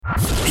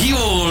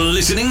You're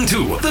listening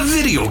to the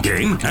Video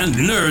Game and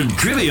Nerd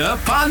Trivia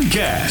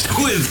Podcast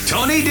with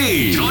Tony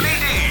D.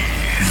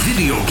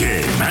 Video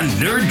Game and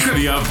Nerd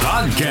Trivia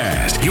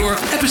Podcast. Your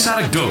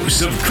episodic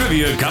dose of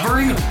trivia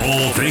covering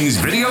all things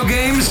video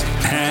games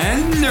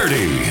and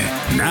nerdy.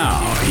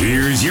 Now,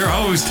 here's your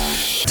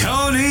host,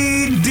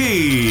 Tony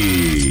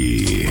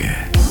D.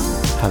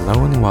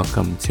 Hello and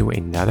welcome to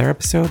another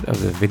episode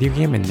of the Video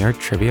Game and Nerd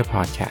Trivia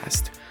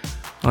Podcast.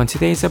 On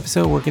today's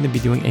episode, we're going to be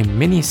doing a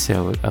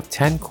mini-sode of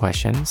 10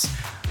 questions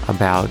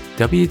about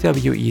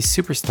WWE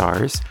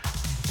superstars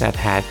that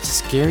had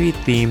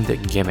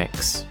scary-themed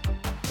gimmicks.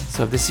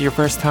 So if this is your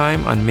first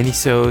time on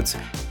mini-sodes,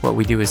 what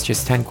we do is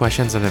just 10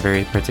 questions on a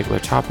very particular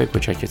topic,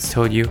 which I just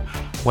told you.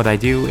 What I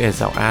do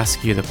is I'll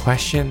ask you the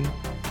question,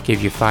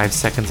 give you 5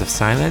 seconds of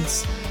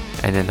silence,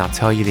 and then I'll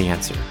tell you the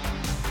answer.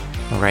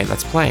 Alright,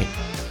 let's play.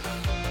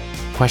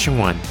 Question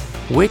 1.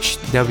 Which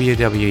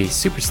WWE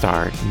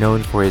superstar,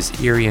 known for his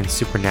eerie and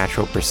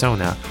supernatural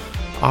persona,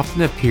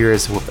 often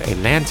appears with a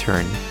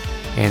lantern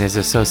and is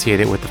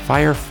associated with the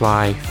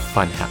Firefly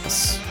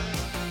Funhouse?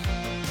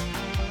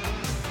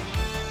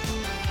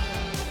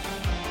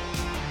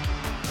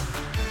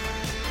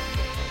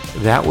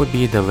 That would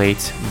be the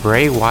late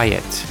Bray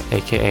Wyatt,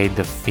 aka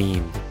The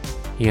Fiend.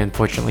 He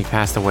unfortunately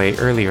passed away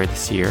earlier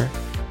this year,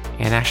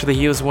 and actually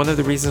he was one of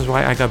the reasons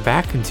why I got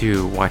back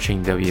into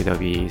watching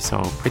WWE, so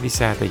I'm pretty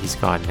sad that he's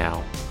gone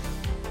now.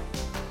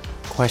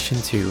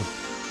 Question 2.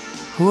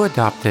 Who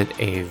adopted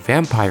a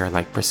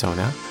vampire-like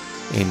persona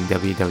in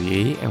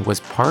WWE and was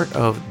part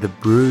of the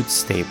Brood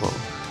stable,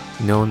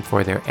 known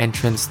for their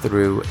entrance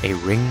through a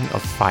ring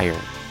of fire?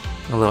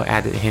 A little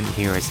added hint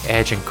here is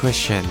Edge and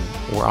Christian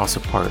were also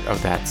part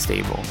of that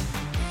stable.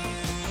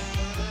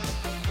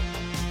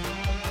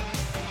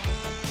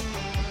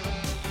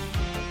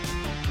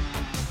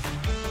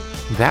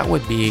 That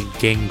would be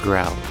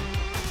Gangrel.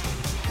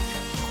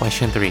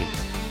 Question 3.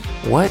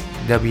 What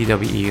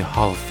WWE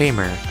Hall of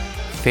Famer,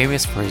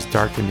 famous for his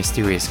dark and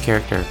mysterious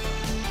character,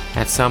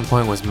 at some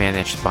point was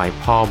managed by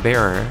Paul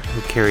Bearer,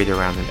 who carried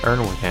around an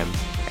urn with him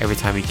every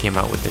time he came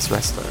out with this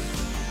wrestler?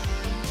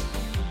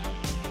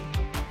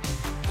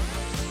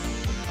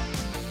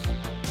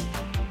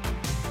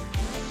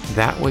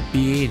 That would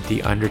be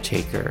The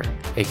Undertaker,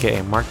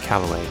 aka Mark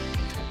Calloway.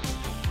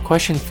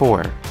 Question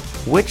 4.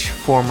 Which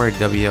former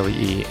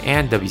WWE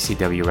and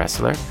WCW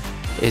wrestler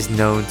is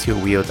known to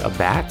wield a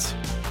bat,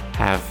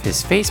 have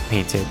his face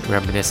painted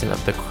reminiscent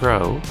of the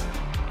Crow,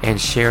 and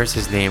shares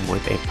his name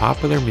with a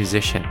popular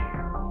musician?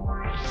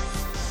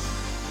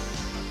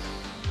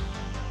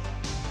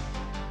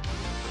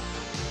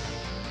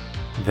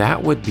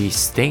 That would be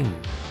Sting.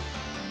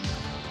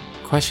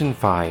 Question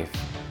 5.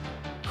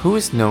 Who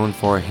is known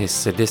for his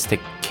sadistic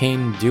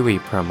Cane Dewey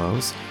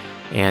promos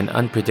and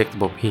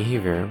unpredictable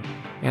behavior,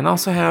 and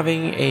also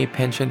having a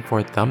penchant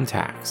for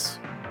thumbtacks?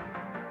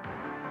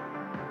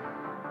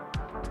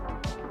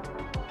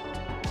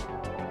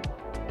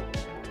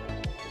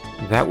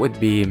 That would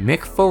be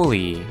Mick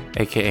Foley,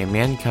 aka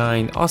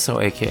Mankind, also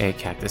aka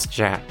Cactus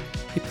Jack.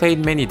 He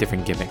played many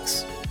different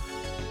gimmicks.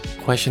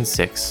 Question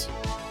 6.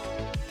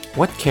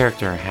 What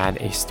character had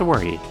a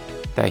story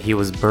that he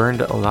was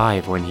burned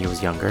alive when he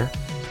was younger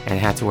and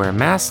had to wear a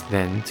mask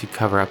then to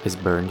cover up his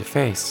burned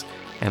face,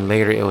 and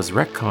later it was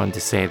retconned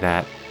to say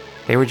that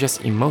they were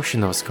just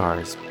emotional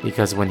scars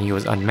because when he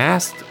was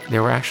unmasked,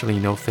 there were actually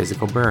no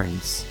physical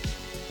burns?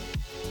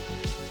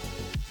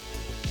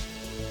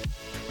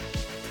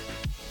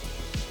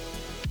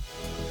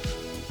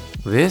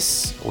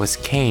 This was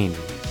Kane,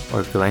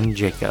 or Glenn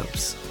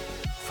Jacobs.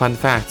 Fun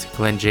fact,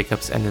 Glenn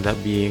Jacobs ended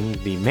up being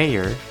the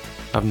mayor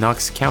of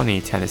Knox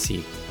County,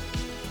 Tennessee.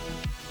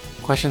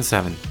 Question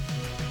 7.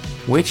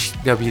 Which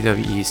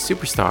WWE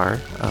superstar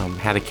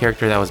had a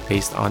character that was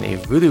based on a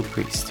voodoo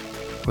priest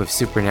with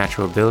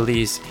supernatural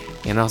abilities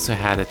and also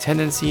had a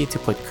tendency to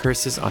put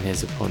curses on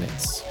his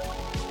opponents?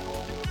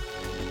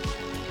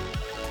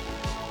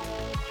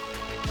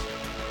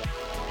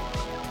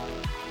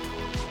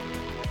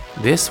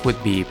 This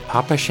would be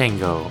Papa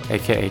Shango,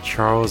 aka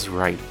Charles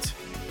Wright.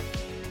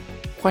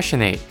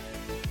 Question 8.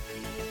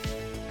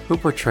 Who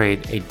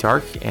portrayed a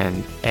dark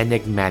and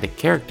enigmatic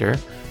character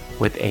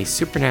with a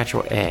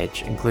supernatural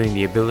edge, including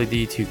the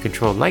ability to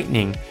control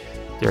lightning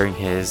during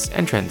his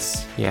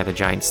entrance? He had a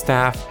giant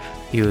staff,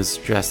 he was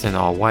dressed in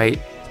all white,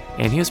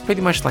 and he was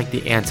pretty much like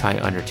the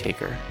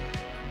anti-Undertaker.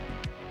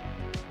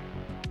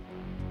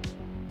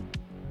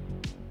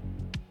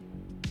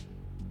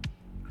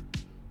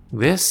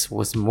 This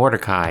was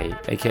Mordecai,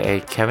 aka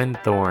Kevin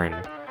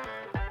Thorne.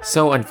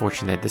 So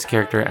unfortunate, this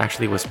character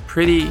actually was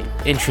pretty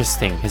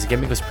interesting. His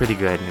gimmick was pretty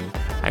good, and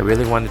I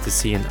really wanted to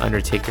see an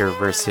Undertaker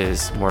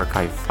versus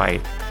Mordecai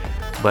fight,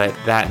 but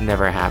that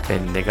never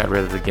happened. They got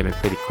rid of the gimmick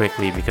pretty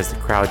quickly because the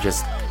crowd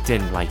just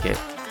didn't like it.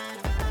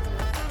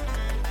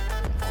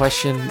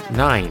 Question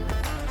 9.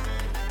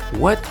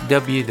 What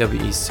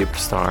WWE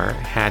superstar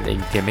had a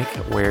gimmick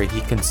where he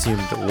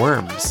consumed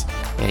worms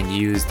and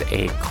used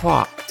a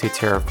clock to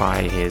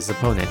terrify his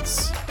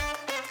opponents?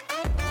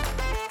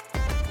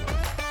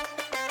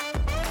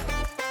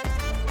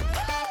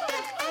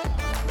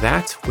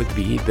 that would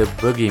be the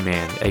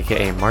Boogeyman,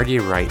 aka Marty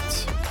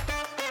Wright.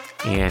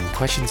 And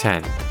question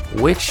 10.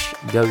 Which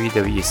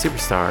WWE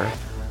superstar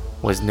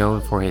was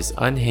known for his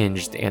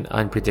unhinged and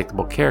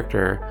unpredictable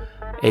character,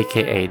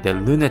 aka the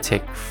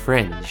Lunatic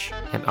Fringe,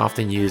 and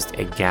often used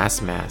a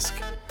gas mask?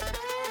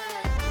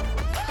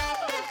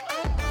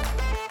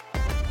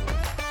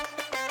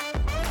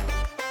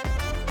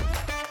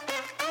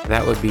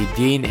 That would be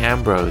Dean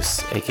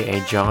Ambrose, aka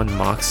Jon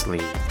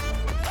Moxley.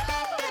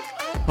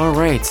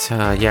 Alright,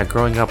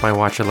 growing up I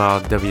watched a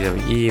lot of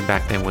WWE,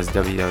 back then was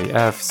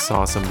WWF,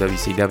 saw some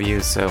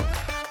WCW, so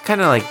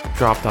kind of like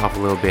dropped off a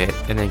little bit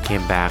and then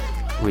came back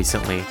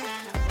recently.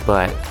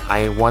 But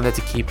I wanted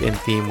to keep in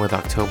theme with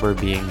October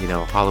being,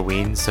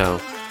 Halloween, so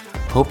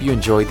hope you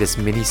enjoyed this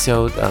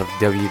mini-sode of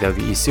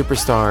WWE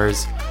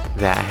superstars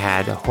that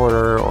had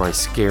horror or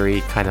scary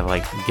kind of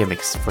like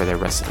gimmicks for their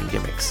wrestling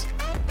gimmicks.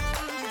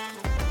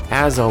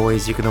 As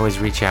always, you can always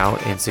reach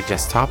out and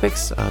suggest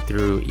topics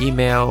through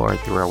email or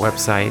through our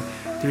website,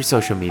 through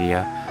social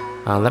media.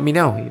 Let me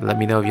know. Let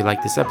me know if you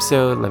like this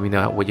episode. Let me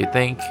know what you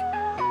think.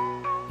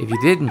 If you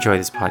did enjoy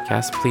this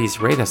podcast, please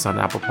rate us on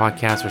Apple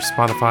Podcasts or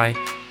Spotify.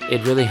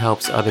 It really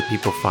helps other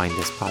people find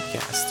this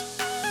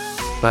podcast.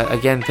 But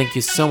again, thank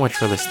you so much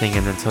for listening,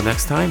 and until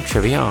next time,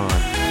 Trivia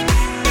on!